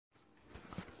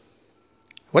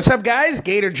What's up, guys?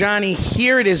 Gator Johnny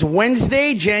here. It is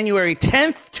Wednesday, January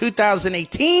 10th,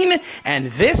 2018, and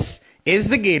this is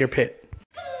the Gator Pit.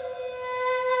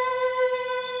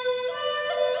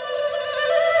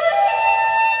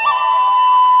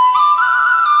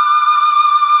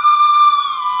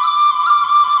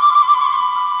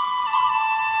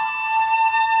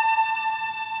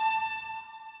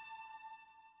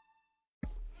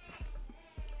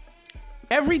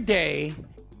 Every day,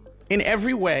 in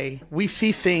every way, we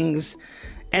see things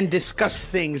and discuss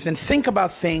things and think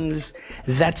about things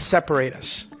that separate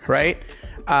us, right?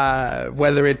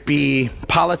 Whether it be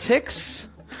politics,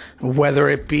 whether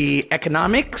it be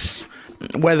economics,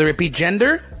 whether it be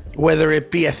gender, whether it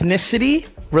be ethnicity,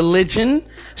 religion,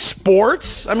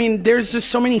 sports. I mean, there's just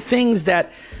so many things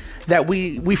that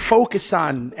we focus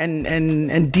on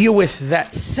and deal with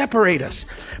that separate us.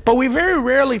 But we very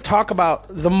rarely talk about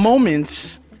the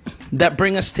moments that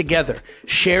bring us together,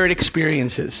 shared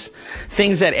experiences,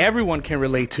 things that everyone can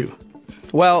relate to.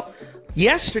 Well,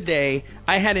 yesterday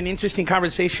I had an interesting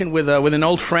conversation with an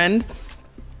old friend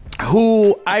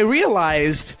who I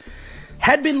realized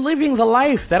had been living the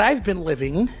life that I've been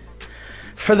living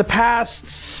for the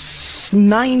past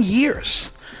 9 years.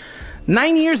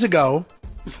 9 years ago,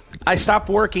 I stopped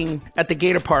working at the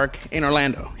Gator Park in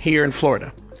Orlando, here in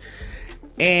Florida.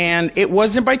 And it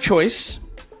wasn't by choice.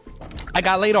 I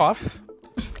got laid off.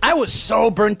 I was so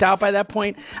burnt out by that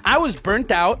point. I was burnt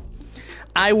out.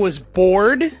 I was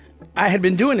bored. I had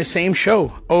been doing the same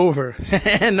show over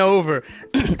and over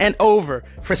and over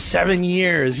for 7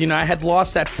 years. You know, I had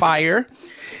lost that fire.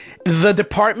 The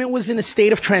department was in a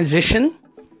state of transition.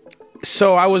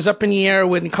 So I was up in the air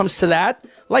when it comes to that.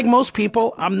 Like most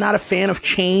people, I'm not a fan of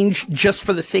change just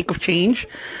for the sake of change.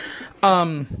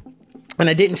 And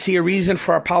I didn't see a reason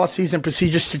for our policies and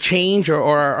procedures to change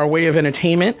or our way of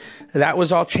entertainment. That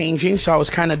was all changing, so I was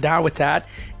kind of down with that.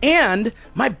 And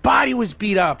my body was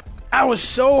beat up. I was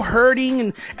so hurting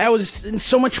and I was in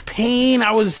so much pain.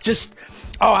 I was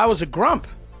a grump.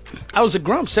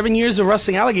 7 years of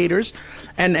wrestling alligators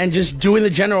and just doing the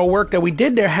general work that we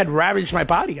did there had ravaged my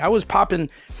body. I was popping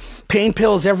pain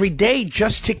pills every day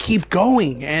just to keep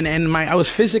going. And I was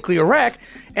physically a wreck,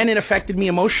 and it affected me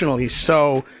emotionally.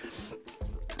 So,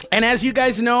 and as you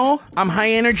guys know, I'm high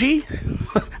energy,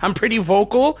 I'm pretty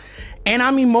vocal, and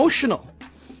I'm emotional,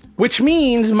 which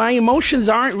means my emotions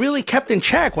aren't really kept in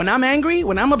check. When I'm angry,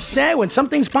 when I'm upset, when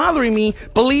something's bothering me,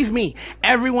 believe me,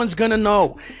 everyone's gonna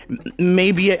know.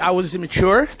 Maybe I was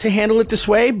immature to handle it this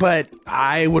way, but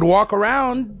I would walk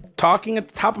around talking at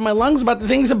the top of my lungs about the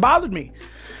things that bothered me.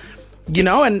 You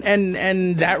know,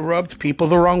 and that rubbed people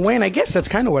the wrong way. And I guess that's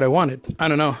kind of what I wanted. I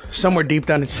don't know, somewhere deep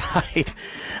down inside.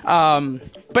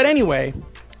 But anyway,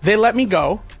 they let me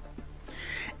go.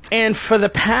 And for the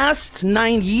past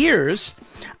 9 years,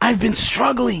 I've been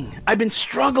struggling. I've been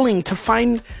struggling to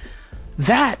find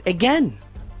that again,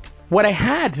 what I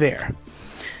had there.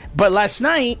 But last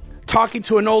night, talking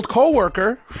to an old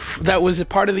coworker that was a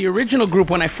part of the original group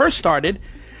when I first started,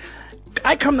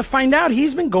 I come to find out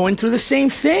he's been going through the same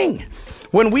thing.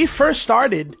 When we first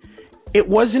started, it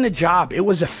wasn't a job, it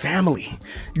was a family.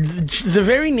 The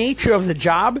very nature of the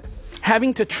job,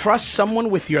 having to trust someone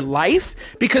with your life,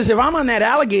 because if I'm on that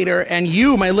alligator and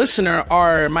you, my listener,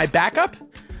 are my backup,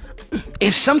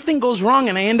 if something goes wrong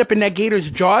and I end up in that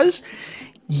gator's jaws,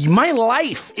 my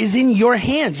life is in your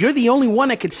hands. You're the only one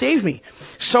that could save me.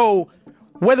 So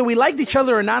whether we liked each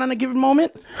other or not on a given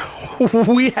moment,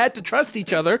 we had to trust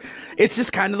each other. It's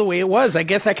just kind of the way it was. I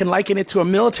guess I can liken it to a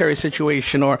military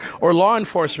situation or law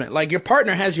enforcement. Like, your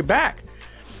partner has your back.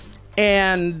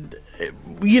 And,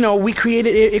 you know, it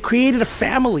created a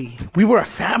family. We were a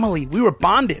family. We were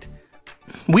bonded.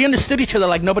 We understood each other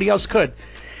like nobody else could.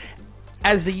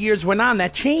 As the years went on,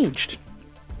 that changed.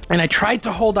 And I tried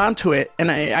to hold on to it,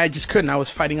 and I just couldn't. I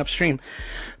was fighting upstream.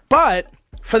 But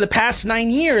for the past 9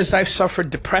 years, I've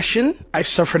suffered depression. I've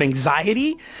suffered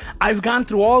anxiety. I've gone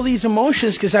through all these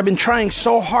emotions because I've been trying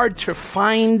so hard to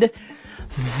find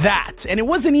that. And it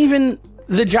wasn't even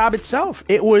the job itself.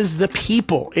 It was the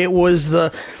people. It was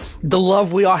the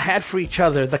love we all had for each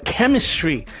other, the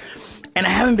chemistry. And I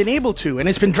haven't been able to. And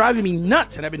it's been driving me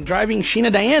nuts. And I've been driving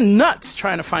Sheena Diane nuts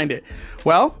trying to find it.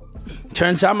 Well,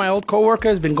 turns out my old coworker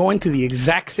has been going through the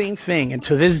exact same thing. And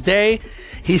to this day,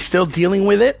 he's still dealing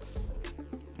with it.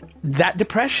 That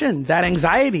depression, that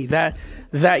anxiety, that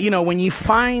you know, when you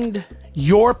find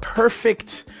your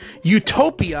perfect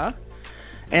utopia,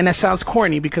 and that sounds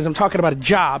corny because I'm talking about a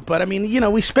job, but I mean, you know,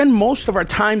 we spend most of our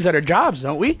times at our jobs,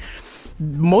 don't we?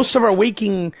 Most of our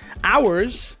waking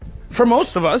hours, for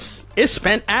most of us, is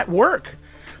spent at work.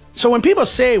 So when people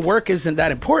say work isn't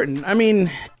that important, I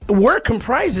mean, work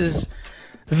comprises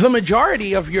the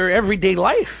majority of your everyday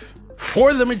life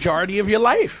for the majority of your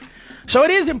life. So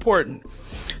it is important.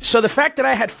 So the fact that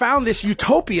I had found this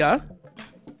utopia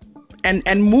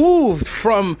and moved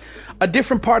from a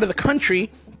different part of the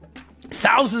country,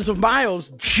 thousands of miles,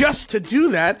 just to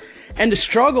do that, and the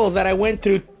struggle that I went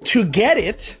through to get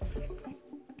it,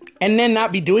 and then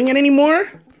not be doing it anymore,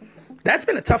 that's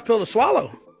been a tough pill to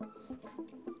swallow.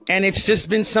 And it's just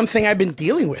been something I've been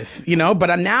dealing with, you know,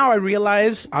 but now I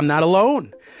realize I'm not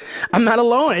alone. I'm not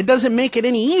alone. It doesn't make it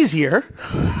any easier,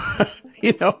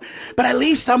 you know, but at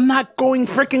least I'm not going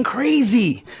freaking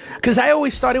crazy, because I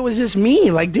always thought it was just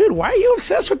me. Like, dude, why are you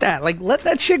obsessed with that? Like, let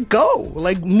that shit go.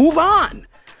 Like, move on.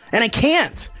 And I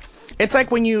can't. It's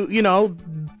like when you know,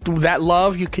 that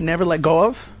love you can never let go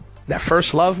of, that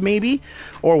first love maybe,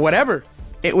 or whatever.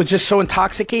 It was just so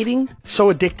intoxicating,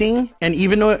 so addicting. And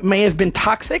even though it may have been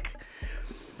toxic,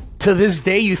 to this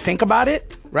day you think about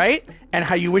it, right? And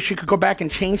how you wish you could go back and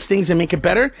change things and make it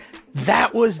better.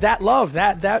 That was that love,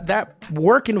 that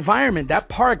work environment, that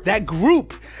park, that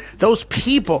group, those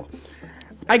people.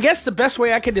 I guess the best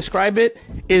way I could describe it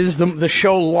is the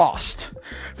show Lost.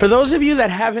 For those of you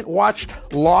that haven't watched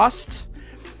Lost,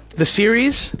 the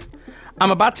series,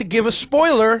 I'm about to give a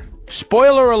spoiler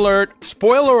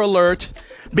alert,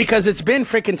 because it's been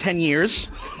freaking 10 years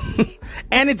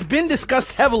and it's been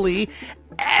discussed heavily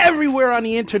everywhere on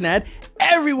the internet,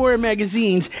 everywhere in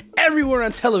magazines, everywhere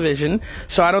on television.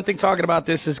 So I don't think talking about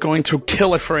this is going to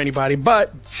kill it for anybody,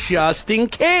 but just in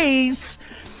case,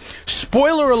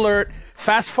 spoiler alert,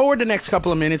 fast forward the next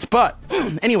couple of minutes. But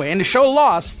anyway, in the show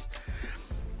Lost,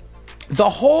 the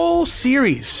whole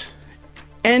series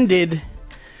ended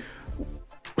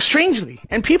strangely,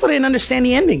 and people didn't understand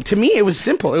the ending. To me, it was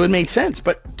simple. It made sense,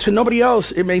 but to nobody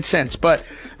else, it made sense. But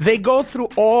they go through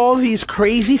all these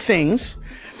crazy things.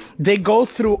 They go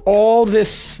through all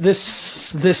this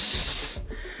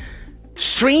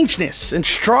strangeness and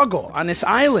struggle on this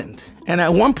island. And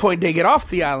at one point, they get off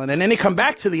the island, and then they come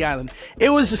back to the island. It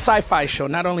was a sci-fi show,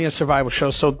 not only a survival show.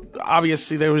 So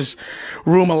obviously, there was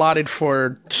room allotted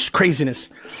for craziness.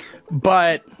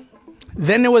 But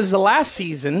then there was the last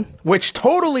season, which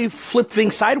totally flipped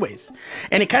things sideways.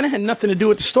 And it kind of had nothing to do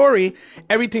with the story.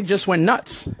 Everything just went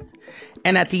nuts.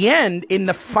 And at the end, in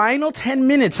the final 10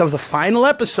 minutes of the final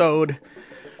episode,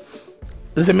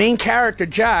 the main character,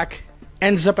 Jack,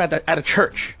 ends up at a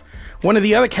church. One of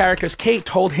the other characters, Kate,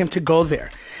 told him to go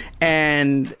there.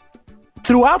 And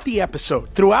throughout the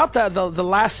episode, throughout the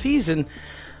last season,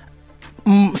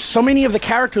 so many of the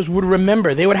characters would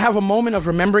remember. They would have a moment of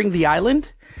remembering the island.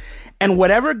 And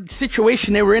whatever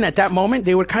situation they were in at that moment,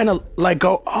 they would kind of like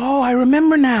go, oh, I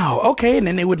remember now. Okay. And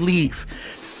then they would leave.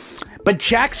 But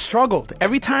Jack struggled.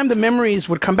 Every time the memories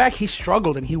would come back, he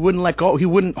struggled and he wouldn't let go. He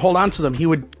wouldn't hold on to them. He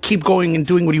would keep going and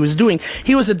doing what he was doing.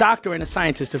 He was a doctor and a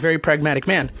scientist, a very pragmatic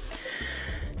man.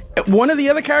 One of the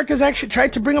other characters actually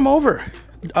tried to bring him over.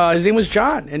 His name was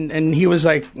John. And he was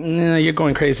like, nah, you're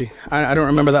going crazy. I don't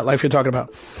remember that life you're talking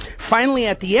about. Finally,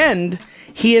 at the end,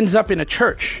 he ends up in a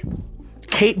church.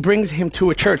 Kate brings him to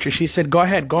a church, and she said, go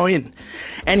ahead, go in.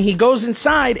 And he goes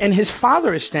inside, and his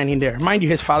father is standing there. Mind you,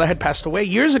 his father had passed away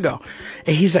years ago.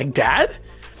 And he's like, Dad?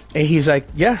 And he's like,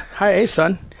 yeah, hi, hey,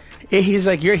 son. And he's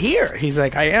like, you're here. He's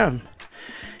like, I am.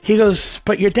 He goes,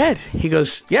 but you're dead. He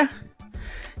goes, yeah.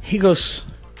 He goes,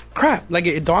 crap. Like,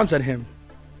 it dawns on him.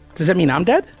 Does that mean I'm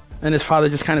dead? And his father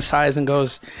just kind of sighs and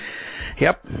goes,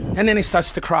 yep. And then he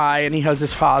starts to cry, and he hugs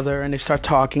his father, and they start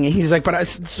talking, and he's like, but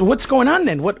so what's going on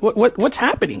then? What's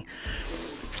happening?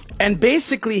 And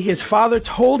basically his father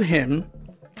told him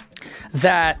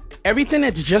that everything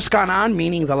that's just gone on,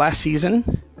 meaning the last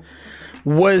season,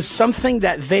 was something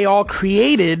that they all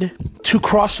created to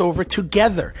cross over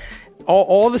together.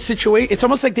 All the situation, it's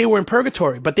almost like they were in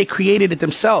purgatory, but they created it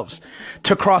themselves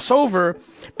to cross over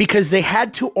because they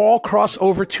had to all cross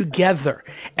over together.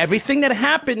 Everything that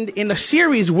happened in the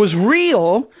series was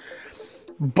real,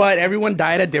 but everyone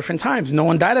died at different times. No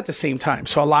one died at the same time.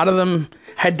 So a lot of them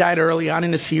had died early on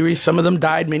in the series. Some of them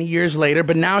died many years later,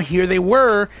 but now here they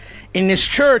were in this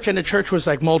church, and the church was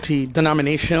like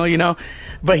multi-denominational, you know,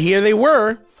 but here they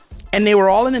were. And they were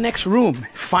all in the next room.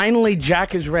 Finally,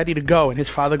 Jack is ready to go. And his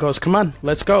father goes, come on,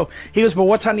 let's go. He goes, but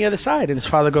what's on the other side? And his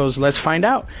father goes, let's find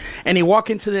out. And he walk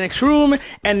into the next room,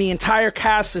 and the entire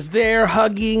cast is there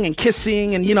hugging and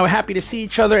kissing and, you know, happy to see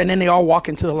each other. And then they all walk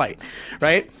into the light,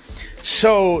 right?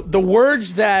 So the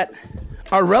words that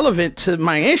are relevant to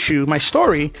my issue, my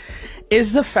story,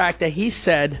 is the fact that he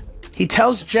said, he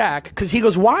tells Jack, because he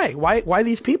goes, why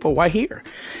these people? Why here?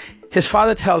 His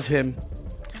father tells him,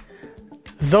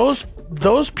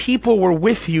 those people were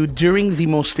with you during the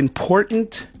most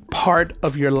important part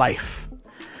of your life.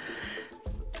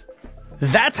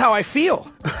 That's how I feel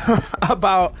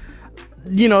about,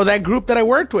 that group that I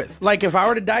worked with. Like, if I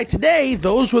were to die today,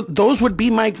 those would be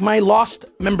my lost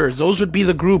members. Those would be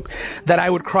the group that I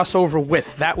would cross over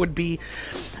with. That would be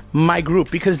my group,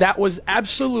 because that was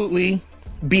absolutely,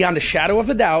 beyond a shadow of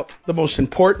a doubt, the most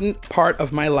important part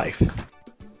of my life.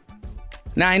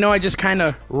 Now, I know I just kind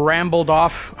of rambled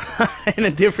off in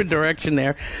a different direction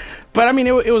there, but I mean,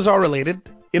 it was all related.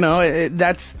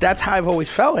 That's how I've always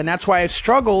felt, and that's why I've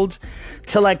struggled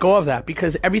to let go of that,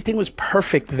 because everything was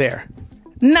perfect there.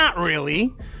 Not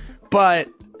really, but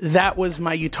that was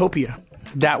my utopia.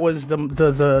 That was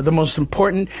the most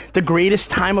important, the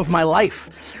greatest time of my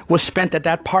life was spent at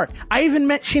that park. I even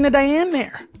met Sheena Diane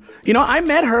there. I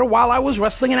met her while I was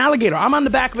wrestling an alligator. I'm on the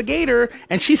back of a gator,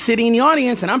 and she's sitting in the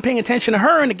audience, and I'm paying attention to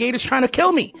her, and the gator's trying to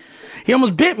kill me. He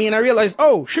almost bit me, and I realized,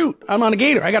 oh, shoot, I'm on a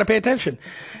gator. I got to pay attention.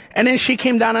 And then she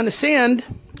came down on the sand,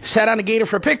 sat on a gator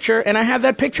for a picture, and I have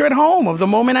that picture at home of the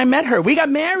moment I met her. We got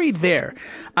married there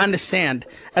on the sand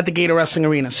at the Gator Wrestling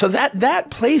Arena. So that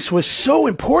place was so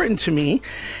important to me,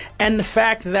 and the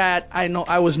fact that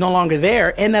I was no longer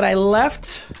there, and that I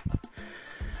left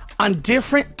on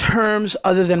different terms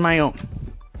other than my own.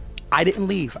 I didn't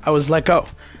leave. I was let go.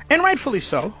 And rightfully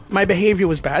so. My behavior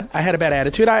was bad. I had a bad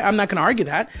attitude. I'm not going to argue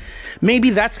that.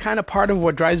 Maybe that's kind of part of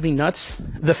what drives me nuts.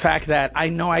 The fact that I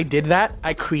know I did that.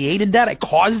 I created that. I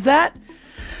caused that.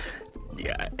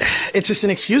 Yeah, it's just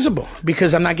inexcusable,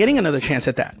 because I'm not getting another chance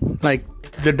at that. Like,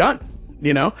 they're done,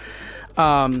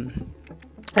 And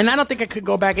I don't think I could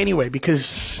go back anyway,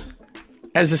 because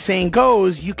as the saying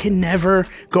goes, you can never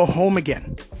go home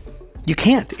again. You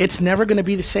can't. It's never going to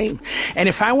be the same. And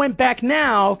if I went back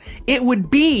now, it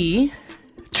would be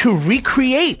to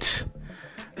recreate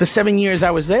the 7 years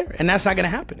I was there. And that's not going to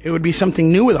happen. It would be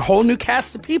something new with a whole new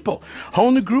cast of people,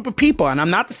 whole new group of people. And I'm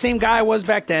not the same guy I was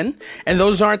back then. And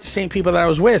those aren't the same people that I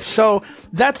was with. So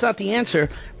that's not the answer.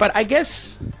 But I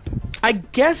guess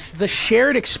the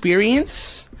shared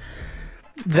experience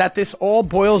that this all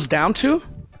boils down to,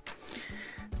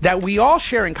 that we all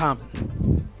share in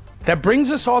common, that brings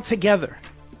us all together,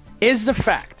 is the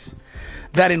fact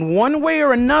that in one way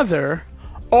or another,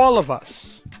 all of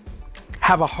us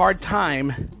have a hard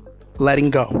time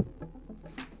letting go.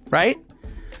 Right?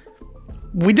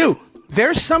 We do.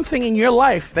 There's something in your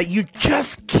life that you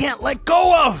just can't let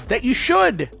go of, that you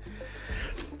should.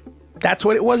 That's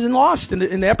what it was in Lost, in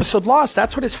the episode Lost.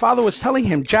 That's what his father was telling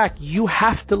him. Jack, you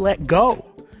have to let go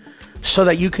so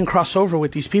that you can cross over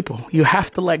with these people. You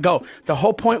have to let go. The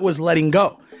whole point was letting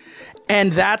go.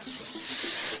 And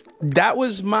that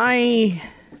was my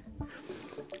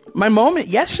moment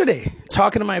yesterday,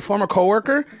 talking to my former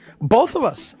coworker. Both of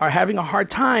us are having a hard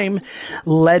time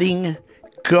letting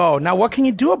go. Now, what can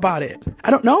you do about it?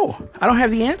 I don't know. I don't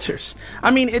have the answers.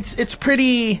 I mean, it's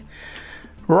pretty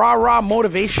rah-rah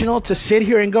motivational to sit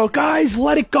here and go, guys,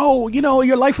 let it go.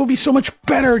 Your life will be so much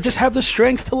better. Just have the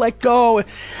strength to let go.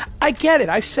 I get it.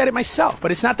 I've said it myself,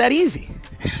 but it's not that easy.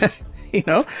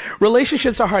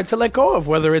 Relationships are hard to let go of,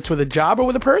 whether it's with a job or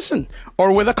with a person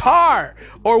or with a car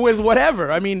or with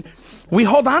whatever. I mean, we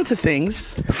hold on to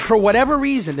things for whatever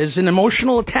reason. There's an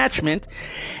emotional attachment,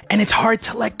 and it's hard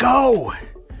to let go.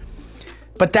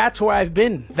 But that's where I've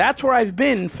been. That's where I've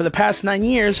been for the past 9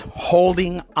 years,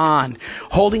 holding on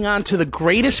to the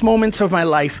greatest moments of my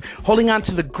life, holding on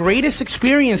to the greatest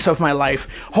experience of my life,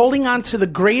 holding on to the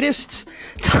greatest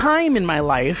time in my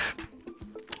life.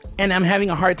 And I'm having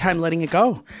a hard time letting it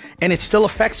go. And it still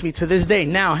affects me to this day.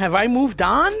 Now, have I moved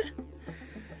on?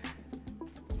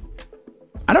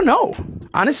 I don't know.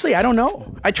 Honestly, I don't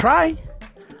know. I try.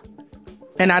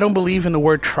 And I don't believe in the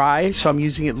word try, so I'm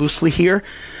using it loosely here.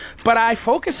 But I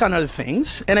focus on other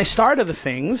things, and I start other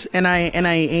things, and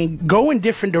I go in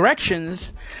different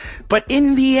directions. But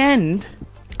in the end,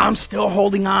 I'm still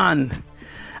holding on.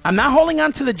 I'm not holding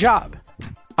on to the job.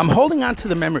 I'm holding on to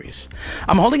the memories.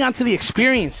 I'm holding on to the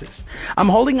experiences. I'm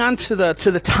holding on to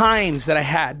the times that I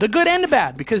had, the good and the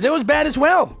bad, because there was bad as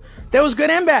well. There was good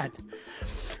and bad.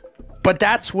 But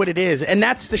that's what it is. And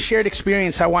that's the shared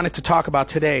experience I wanted to talk about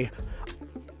today.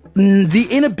 The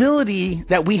inability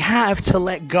that we have to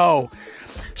let go.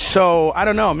 So I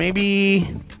don't know, maybe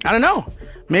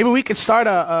we could start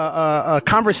a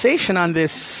conversation on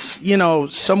this,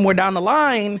 somewhere down the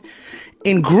line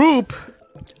in group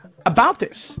about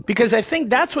this, because I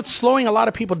think that's what's slowing a lot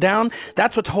of people down.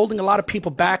 That's what's holding a lot of people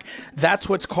back. That's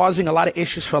what's causing a lot of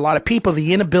issues for a lot of people.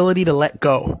 The inability to let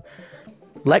go.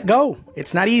 Let go.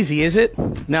 It's not easy, is it?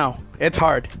 No, it's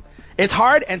hard. It's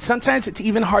hard, and sometimes it's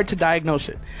even hard to diagnose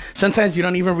it. Sometimes you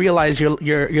don't even realize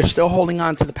you're still holding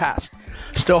on to the past,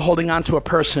 still holding on to a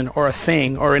person or a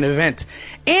thing or an event.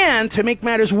 And to make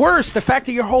matters worse, the fact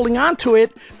that you're holding on to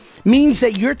it means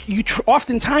that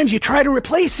oftentimes you try to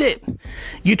replace it.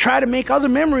 You try to make other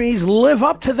memories live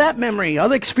up to that memory,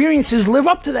 other experiences live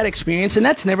up to that experience, and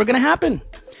that's never going to happen.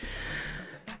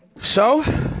 So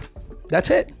that's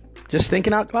it. Just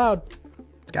thinking out loud.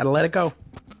 Got to let it go.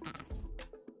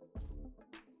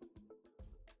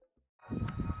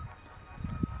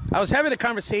 I was having a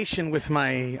conversation with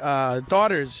my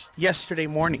daughters yesterday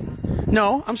morning.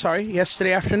 No, I'm sorry,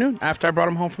 yesterday afternoon, after I brought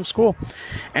them home from school.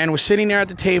 And we're sitting there at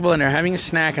the table, and they're having a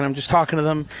snack, and I'm just talking to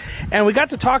them. And we got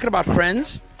to talking about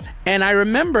friends, and I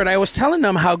remembered I was telling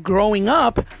them how growing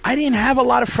up, I didn't have a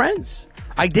lot of friends.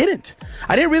 I didn't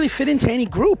really fit into any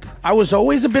group. I was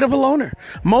always a bit of a loner.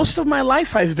 Most of my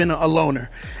life I've been a loner.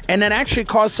 And that actually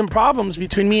caused some problems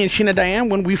between me and Sheena Diane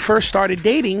when we first started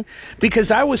dating, because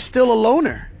I was still a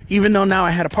loner, even though now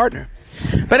I had a partner.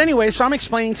 But anyway, so I'm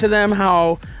explaining to them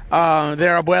how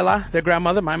their abuela, their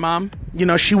grandmother, my mom,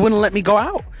 she wouldn't let me go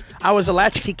out. I was a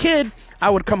latchkey kid. I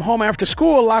would come home after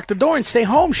school, lock the door, and stay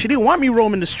home. She didn't want me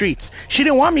roaming the streets. She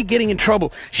didn't want me getting in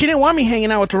trouble. She didn't want me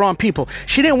hanging out with the wrong people.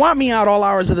 She didn't want me out all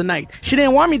hours of the night. She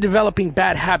didn't want me developing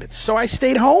bad habits. So I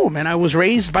stayed home, and I was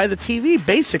raised by the TV,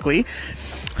 basically.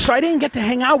 So I didn't get to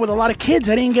hang out with a lot of kids.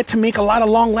 I didn't get to make a lot of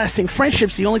long-lasting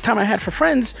friendships. The only time I had for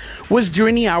friends was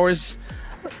during the hours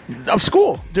of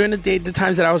school, during the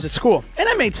times that I was at school. And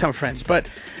I made some friends, but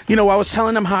I was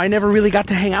telling them how I never really got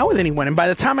to hang out with anyone. And by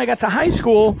the time I got to high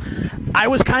school, I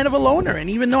was kind of a loner. And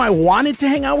even though I wanted to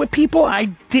hang out with people, I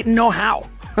didn't know how.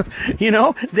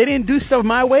 They didn't do stuff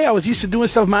my way. I was used to doing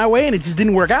stuff my way, and it just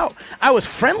didn't work out. I was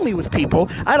friendly with people.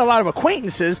 I had a lot of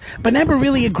acquaintances, but never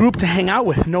really a group to hang out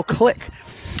with, no clique.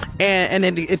 And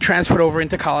then it transferred over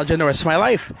into college and the rest of my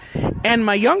life. And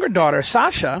my younger daughter,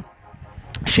 Sasha,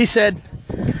 she said,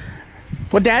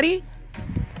 well, Daddy,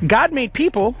 God made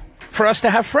people for us to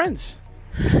have friends.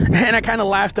 And I kind of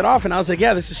laughed it off, and I was like,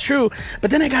 yeah, this is true.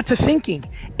 But then I got to thinking,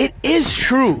 it is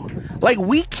true. Like,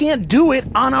 we can't do it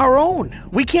on our own.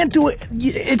 We can't do it.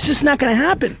 It's just not going to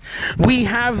happen. We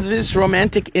have this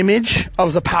romantic image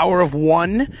of the power of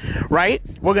one, right?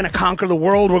 We're going to conquer the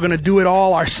world. We're going to do it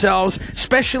all ourselves,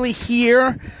 especially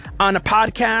here on a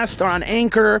podcast or on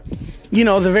Anchor.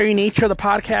 The very nature of the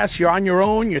podcast, you're on your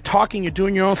own, you're talking, you're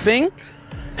doing your own thing.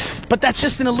 But that's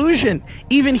just an illusion.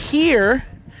 Even here,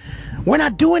 we're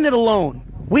not doing it alone.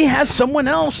 We have someone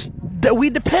else that we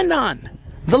depend on,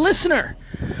 the listener.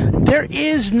 There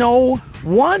is no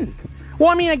one. Well,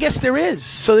 I mean, I guess there is,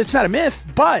 so it's not a myth,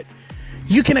 but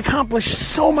you can accomplish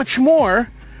so much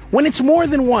more when it's more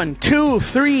than one, two,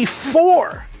 three,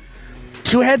 four.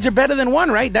 Two heads are better than one,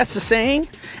 right? That's the saying.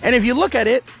 And if you look at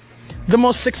it, the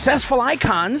most successful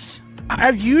icons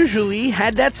have usually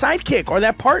had that sidekick or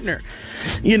that partner.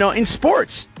 In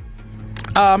sports,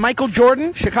 Michael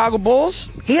Jordan, Chicago Bulls,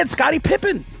 he had Scottie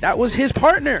Pippen. That was his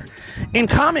partner. In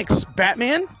comics,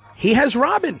 Batman, he has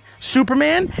Robin.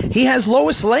 Superman, he has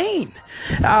Lois Lane.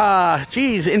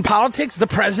 In politics, the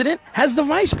president has the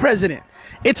vice president.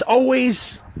 It's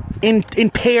always in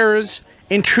pairs,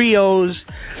 in trios.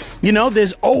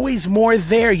 There's always more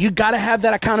there. You got to have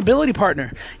that accountability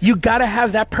partner. You got to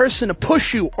have that person to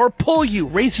push you or pull you,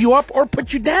 raise you up or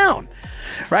put you down,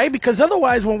 right? Because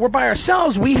otherwise, when we're by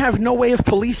ourselves, we have no way of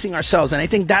policing ourselves. And I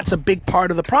think that's a big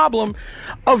part of the problem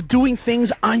of doing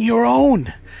things on your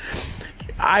own.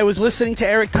 I was listening to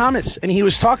Eric Thomas, and he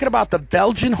was talking about the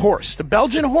Belgian horse. The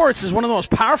Belgian horse is one of the most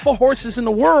powerful horses in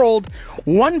the world.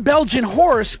 One Belgian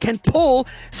horse can pull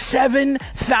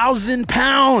 7,000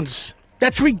 pounds.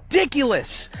 That's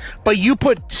ridiculous. But you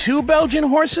put two Belgian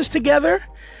horses together,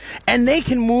 and they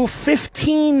can move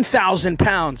 15,000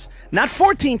 pounds. Not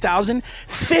 14,000,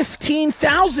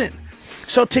 15,000.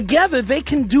 So together, they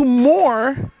can do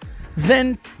more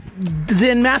than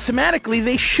mathematically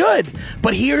they should.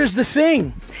 But here's the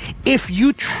thing. If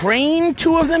you train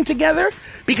two of them together,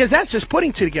 because that's just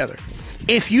putting two together.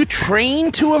 If you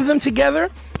train two of them together,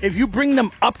 if you bring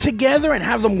them up together and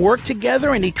have them work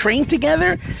together and they train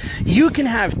together, you can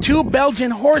have two Belgian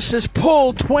horses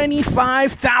pull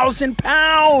 25,000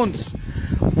 pounds.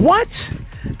 What?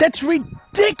 That's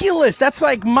ridiculous. That's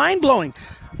like mind-blowing.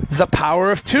 The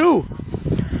power of two.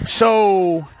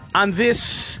 So on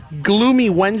this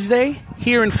gloomy Wednesday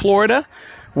here in Florida,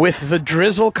 with the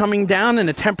drizzle coming down and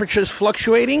the temperatures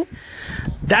fluctuating,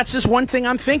 that's just one thing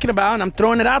I'm thinking about, and I'm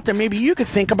throwing it out there. Maybe you could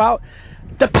think about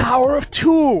the power of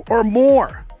two or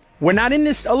more. We're not in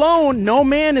this alone. No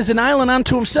man is an island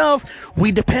unto himself.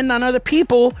 We depend on other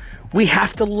people. We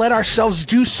have to let ourselves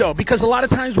do so, because a lot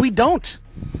of times we don't.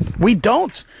 We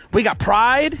don't. We got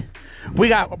pride. We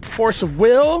got force of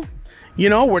will. You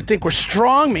know, we think we're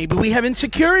strong. Maybe we have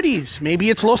insecurities. Maybe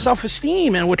it's low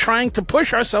self-esteem, and we're trying to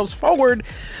push ourselves forward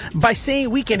by saying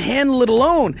we can handle it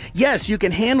alone. Yes, you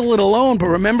can handle it alone, but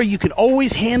remember, you can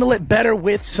always handle it better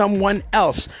with someone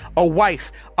else. A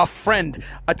wife, a friend,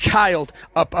 a child,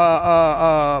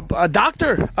 a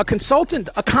doctor, a consultant,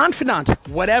 a confidant,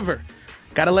 whatever.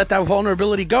 Got to let that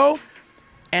vulnerability go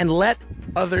and let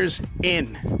others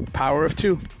in. Power of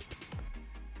two.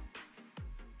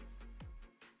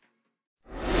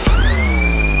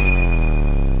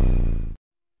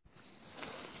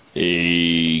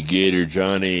 Hey, Gator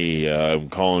Johnny, I'm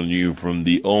calling you from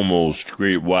the almost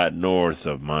Great White North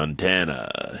of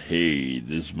Montana. Hey,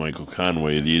 this is Michael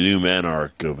Conway, the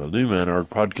Illuminarch of Illuminarch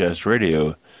Podcast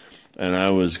Radio. And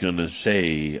I was going to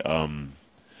say,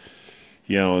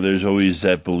 there's always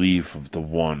that belief of the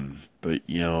one. But,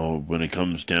 when it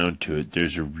comes down to it,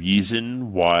 there's a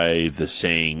reason why the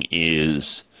saying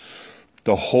is,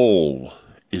 the whole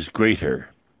is greater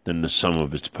than the sum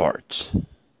of its parts.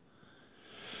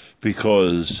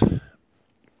 Because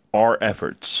our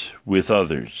efforts with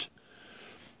others,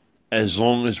 as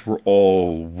long as we're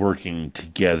all working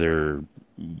together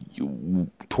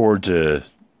towards a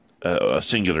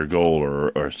singular goal or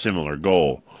a similar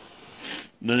goal,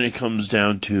 then it comes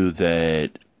down to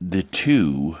that the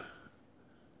two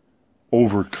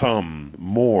overcome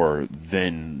more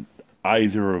than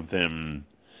either of them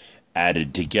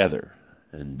added together.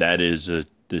 And that is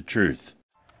the truth.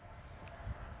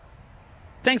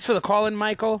 Thanks for the call in,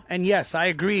 Michael. And yes, I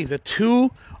agree. The two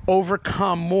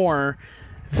overcome more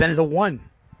than the one.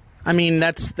 I mean,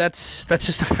 that's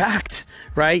just a fact,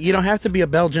 right? You don't have to be a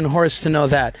Belgian horse to know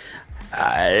that.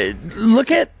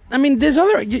 There's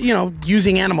other,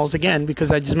 using animals again,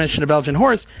 because I just mentioned a Belgian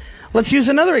horse. Let's use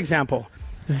another example.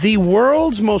 The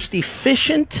world's most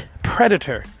efficient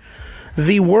predator,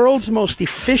 the world's most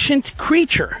efficient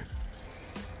creature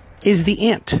is the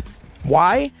ant.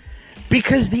 Why?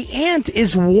 Because the ant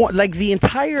is like the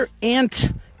entire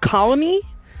ant colony,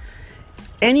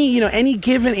 any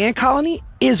given ant colony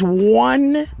is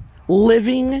one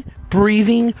living,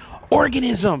 breathing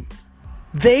organism.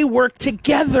 They work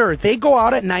together. They go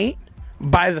out at night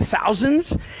by the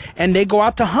thousands and they go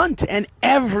out to hunt. And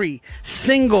every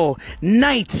single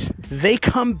night they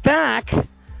come back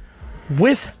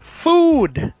with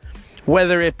food,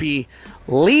 whether it be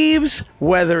leaves,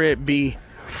 whether it be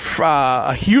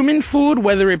a human food,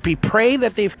 whether it be prey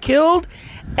that they've killed.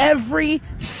 Every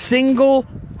single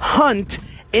hunt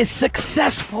is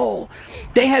successful.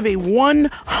 They have a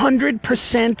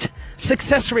 100%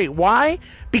 success rate. Why?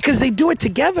 Because they do it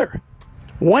together.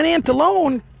 One ant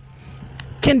alone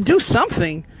can do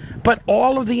something, but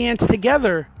all of the ants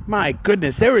together, my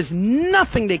goodness, there is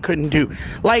nothing they couldn't do.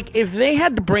 Like, if they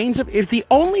had the brains of, if the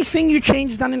only thing you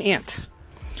changed on an ant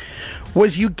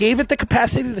was you gave it the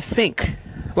capacity to think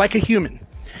like a human,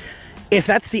 if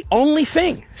that's the only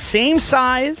thing, same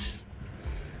size,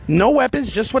 no weapons,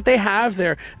 just what they have,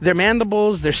 their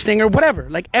mandibles, their stinger, whatever,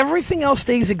 like everything else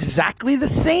stays exactly the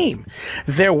same.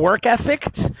 Their work ethic,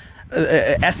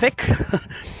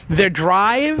 their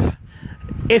drive,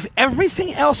 if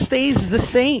everything else stays the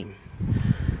same,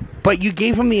 but you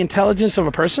gave them the intelligence of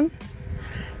a person,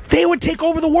 they would take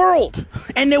over the world,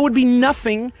 and there would be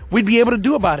nothing we'd be able to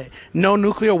do about it. No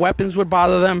nuclear weapons would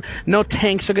bother them. No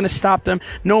tanks are going to stop them.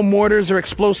 No mortars or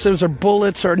explosives or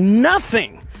bullets or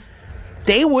nothing.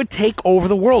 They would take over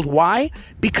the world. Why?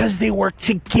 Because they work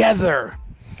together.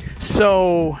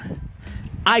 So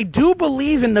I do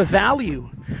believe in the value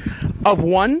of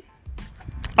one,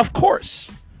 of course,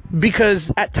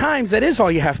 because at times that is all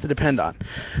you have to depend on.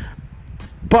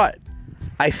 But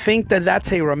I think that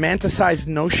that's a romanticized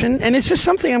notion, and it's just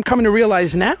something I'm coming to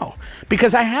realize now,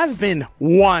 because I have been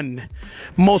one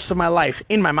most of my life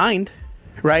in my mind,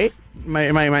 right?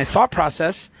 My thought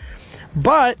process,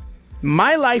 but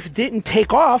my life didn't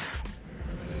take off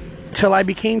till I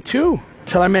became two,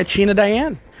 till I met Sheena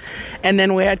Diane, and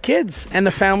then we had kids, and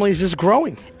the family is just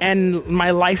growing, and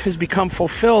my life has become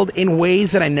fulfilled in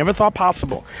ways that I never thought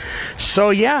possible.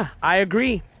 So yeah, I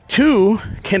agree. Two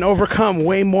can overcome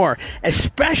way more,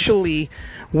 especially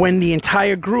when the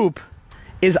entire group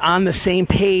is on the same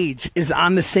page, is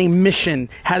on the same mission,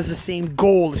 has the same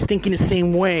goal, is thinking the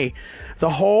same way. The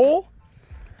whole,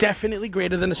 definitely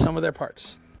greater than the sum of their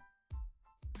parts.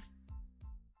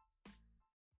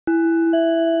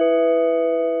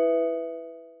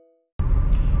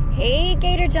 Hey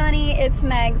Gator Johnny, it's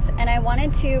Megs, and I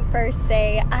wanted to first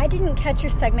say I didn't catch your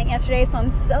segment yesterday, so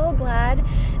I'm so glad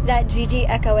that Gigi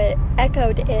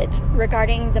echoed it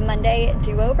regarding the Monday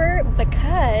do-over,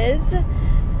 because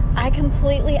I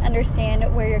completely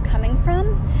understand where you're coming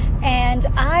from, and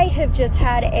I have just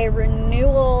had a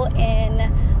renewal in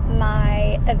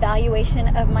my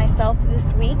evaluation of myself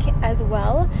this week as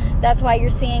well. That's why you're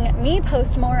seeing me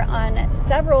post more on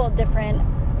several different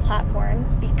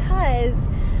platforms, because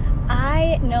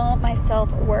I know my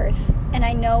self-worth and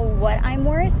I know what I'm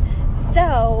worth.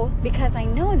 So because I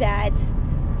know that,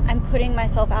 I'm putting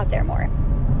myself out there more.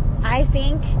 I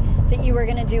think that you are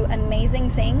going to do amazing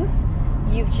things.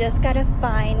 You've just got to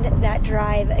find that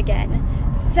drive again.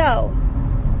 So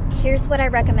here's what I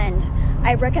recommend.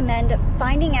 I recommend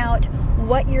finding out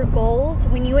what your goals,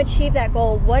 when you achieve that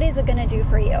goal, what is it going to do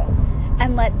for you?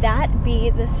 And let that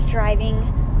be the striving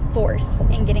force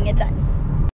in getting it done.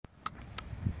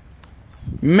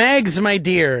 Megs, my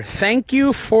dear, thank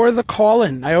you for the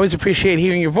call-in. I always appreciate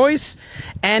hearing your voice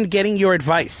and getting your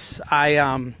advice.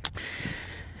 As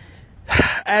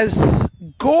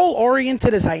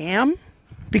goal-oriented as I am,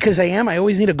 because I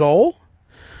always need a goal,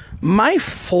 my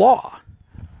flaw,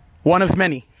 one of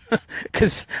many,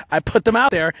 because I put them out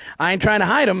there, I ain't trying to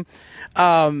hide them,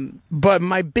 but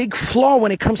my big flaw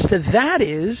when it comes to that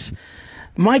is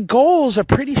my goals are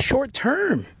pretty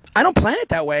short-term. I don't plan it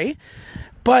that way.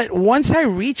 But once I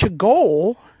reach a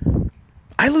goal,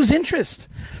 I lose interest.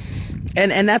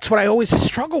 And that's what I always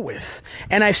struggle with.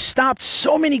 And I've stopped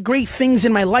so many great things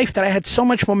in my life that I had so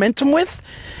much momentum with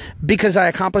because I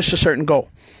accomplished a certain goal.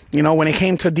 You know, when it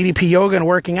came to DDP yoga and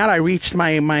working out, I reached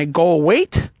my goal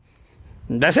weight.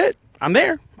 That's it. I'm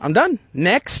there. I'm done.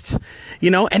 Next. You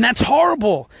know, and that's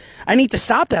horrible. I need to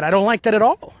stop that. I don't like that at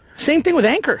all. Same thing with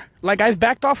Anchor. Like, I've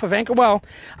backed off of Anchor. Well,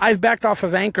 I've backed off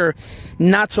of Anchor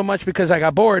not so much because I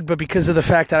got bored, but because of the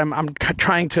fact that I'm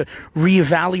trying to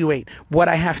reevaluate what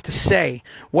I have to say,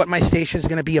 what my station is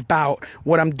going to be about,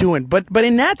 what I'm doing. But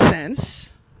in that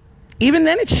sense, even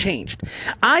then it's changed.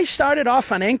 I started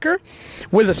off on Anchor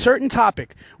with a certain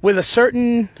topic, with a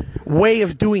certain way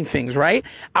of doing things, right?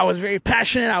 I was very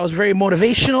passionate. I was very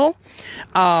motivational.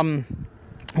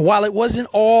 While it wasn't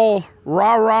all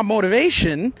rah-rah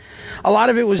motivation, a lot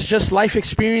of it was just life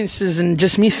experiences and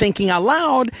just me thinking out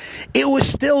loud. It was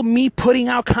still me putting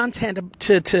out content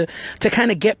to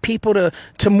kind of get people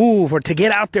to move or to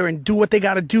get out there and do what they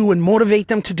got to do and motivate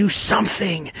them to do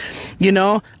something. You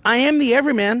know, I am the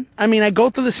everyman. I mean, I go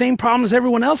through the same problems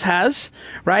everyone else has,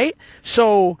 right?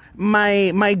 So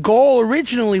my goal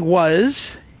originally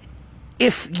was,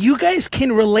 if you guys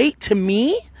can relate to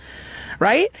me,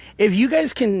 right? If you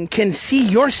guys can see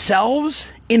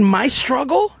yourselves in my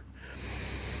struggle,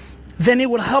 then it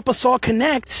will help us all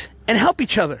connect and help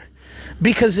each other.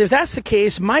 Because if that's the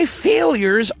case, my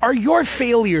failures are your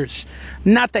failures.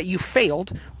 Not that you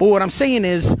failed, but what I'm saying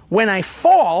is, when I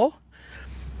fall,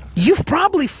 you've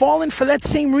probably fallen for that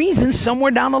same reason somewhere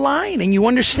down the line, and you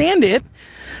understand it.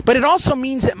 But it also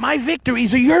means that my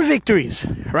victories are your victories,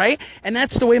 right? And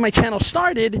that's the way my channel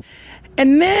started.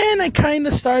 And then I kind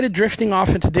of started drifting off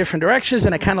into different directions,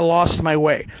 and I kind of lost my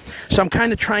way. So I'm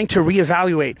kind of trying to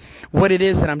reevaluate what it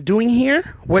is that I'm doing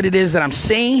here, what it is that I'm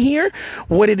saying here,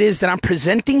 what it is that I'm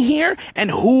presenting here, and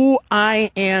who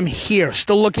I am here.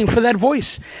 Still looking for that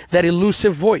voice, that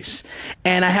elusive voice.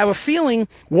 And I have a feeling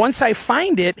once I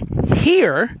find it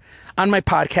here on my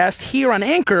podcast, here on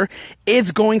Anchor,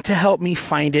 it's going to help me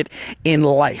find it in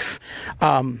life.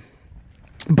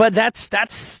 But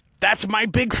that's my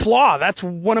big flaw. That's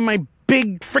one of my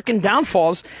big freaking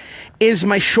downfalls, is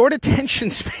my short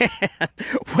attention span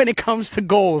when it comes to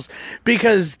goals.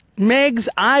 Because, Megs,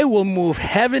 I will move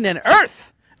heaven and earth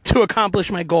to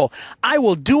accomplish my goal. I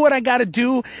will do what I got to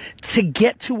do to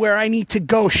get to where I need to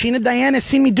go. Sheena Diane has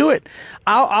seen me do it.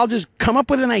 I'll just come up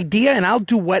with an idea and I'll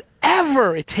do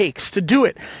whatever it takes to do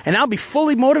it. And I'll be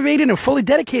fully motivated and fully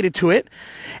dedicated to it.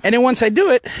 And then once I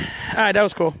do it, all right, that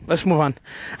was cool. Let's move on.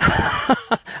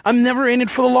 I'm never in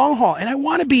it for the long haul. And I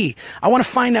want to be. I want to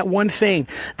find that one thing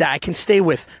that I can stay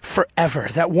with forever.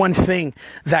 That one thing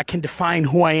that can define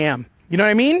who I am. You know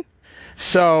what I mean?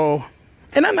 So,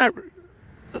 and I'm not...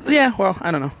 Yeah, well,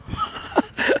 I don't know.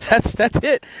 That's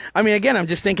it. I mean, again, I'm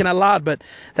just thinking out loud, but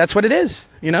that's what it is,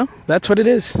 you know? That's what it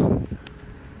is.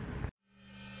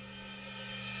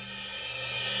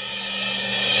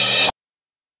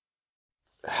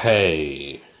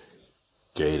 Hey,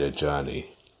 Gator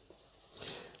Johnny.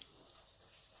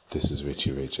 This is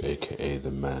Richie Rich, aka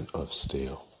the Man of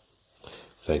Steel.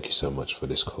 Thank you so much for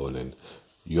this call-in.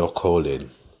 Your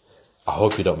call-in, I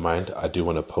hope you don't mind. I do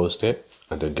want to post it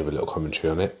and then give a little commentary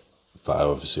on it. but I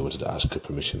obviously wanted to ask her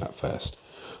permission at first.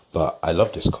 But I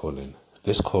love this calling.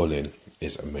 This calling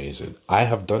is amazing. I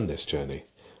have done this journey.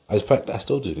 In fact, I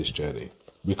still do this journey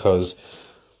because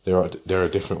there are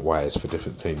different ways for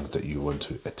different things that you want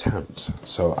to attempt.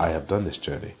 So I have done this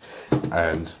journey,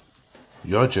 and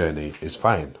your journey is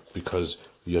fine because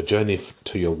your journey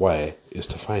to your why is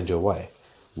to find your why.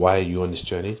 Why are you on this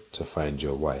journey? To find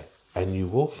your why, and you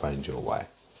will find your why.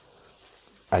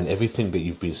 And everything that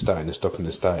you've been starting and stopping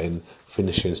and starting,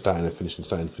 finishing, starting and finishing,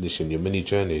 starting and finishing, your mini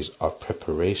journeys are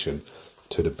preparation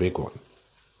to the big one.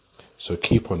 So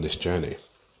keep on this journey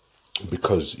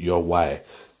because your why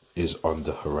is on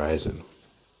the horizon.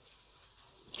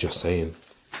 Just saying.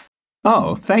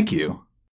 Oh, thank you.